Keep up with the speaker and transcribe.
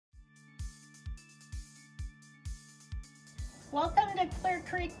Welcome to Clear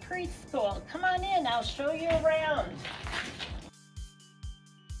Creek Preschool. Come on in, I'll show you around.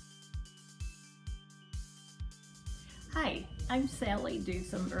 Hi, I'm Sally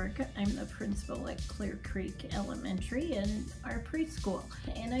Duesenberg. I'm the principal at Clear Creek Elementary and our preschool.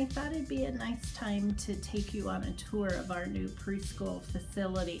 And I thought it'd be a nice time to take you on a tour of our new preschool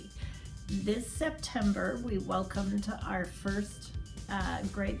facility. This September, we welcomed our first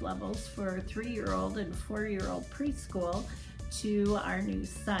grade levels for 3-year-old and 4-year-old preschool to our new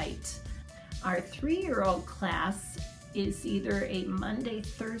site. Our 3-year-old class is either a Monday,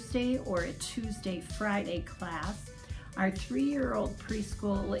 Thursday, or a Tuesday, Friday class. Our 3-year-old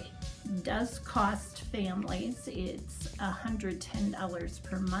preschool does cost families. It's $110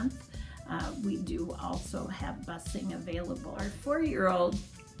 per month. We do also have busing available. Our 4-year-old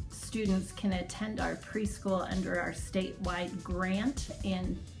students can attend our preschool under our statewide grant,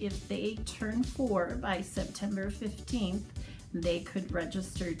 and if they turn 4 by September 15th, they could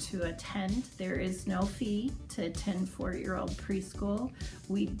register to attend. There is no fee to attend 4-year-old preschool.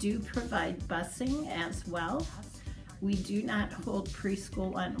 We do provide busing as well. We do not hold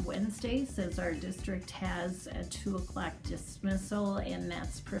preschool on Wednesdays, as our district has a 2 o'clock dismissal, and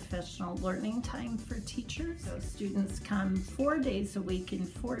that's professional learning time for teachers. So students come 4 days a week in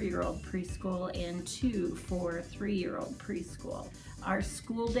 4-year-old preschool and 2 for 3-year-old preschool. Our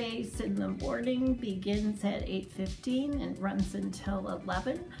school days in the morning begins at 8:15 and runs until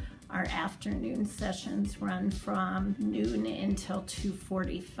 11. Our afternoon sessions run from noon until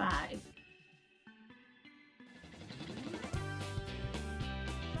 2:45.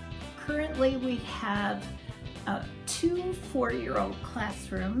 Currently, we have 2 4-year-old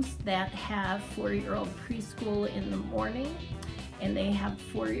classrooms that have 4-year-old preschool in the morning, and they have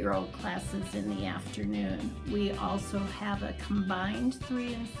 4-year-old classes in the afternoon. We also have a combined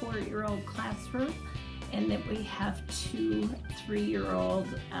 3- and 4-year-old classroom, and then we have 2 3-year-old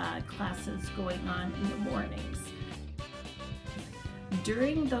classes going on in the mornings.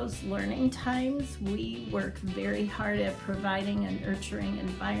 During those learning times, we work very hard at providing a nurturing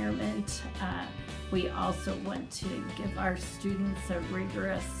environment. We also want to give our students a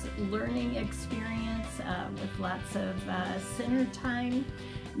rigorous learning experience with lots of center time.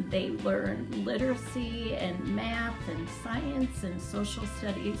 They learn literacy and math and science and social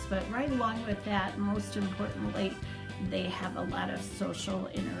studies, but right along with that, most importantly, they have a lot of social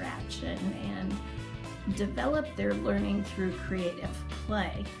interaction and develop their learning through creative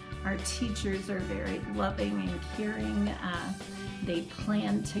play. Our teachers are very loving and caring. They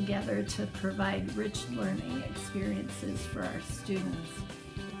plan together to provide rich learning experiences for our students.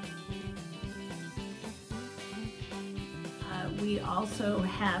 We also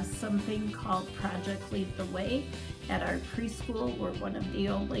have something called Project Lead the Way at our preschool. We're one of the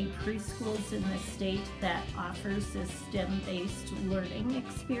only preschools in the state that offers this STEM-based learning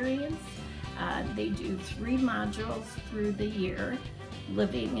experience. They do 3 modules through the year: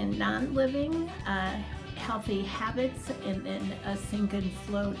 living and non-living, healthy habits, and then a sink and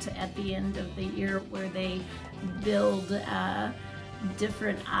float at the end of the year where they build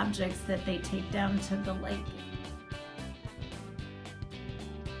different objects that they take down to the lake.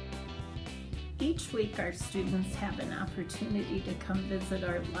 Each week our students have an opportunity to come visit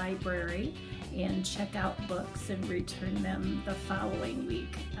our library and check out books and return them the following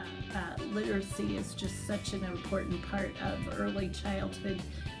week. Literacy is just such an important part of early childhood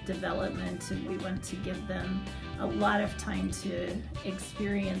development, and we want to give them a lot of time to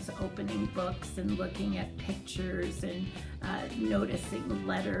experience opening books and looking at pictures and noticing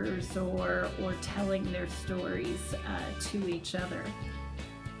letters or telling their stories to each other.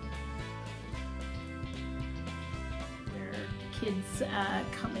 Kids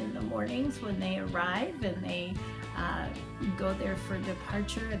come in the mornings when they arrive, and they go there for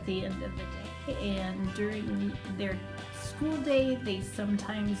departure at the end of the day. And during their school day, they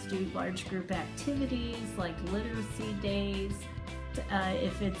sometimes do large group activities like literacy days.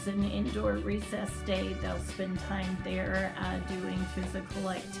 If it's an indoor recess day, they'll spend time there doing physical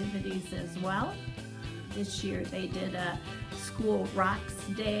activities as well. This year they did a School Rocks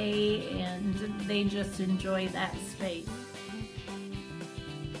Day, and they just enjoy that space.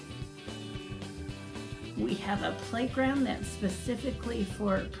 We have a playground that's specifically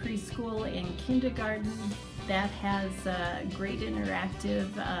for preschool and kindergarten that has a great interactive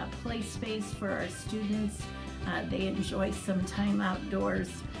play space for our students. They enjoy some time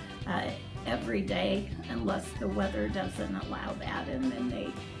outdoors every day, unless the weather doesn't allow that, and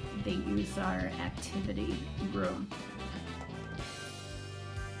then they use our activity room.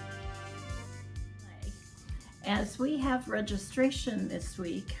 As we have registration this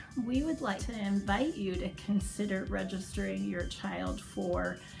week, we would like to invite you to consider registering your child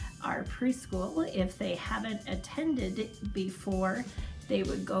for our preschool. If they haven't attended before, they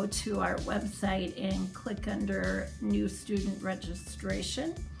would go to our website and click under New Student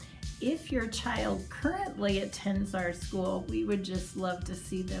Registration. If your child currently attends our school, we would just love to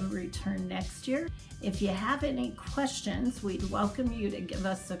see them return next year. If you have any questions, we'd welcome you to give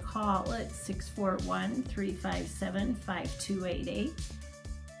us a call at 641-357-5288.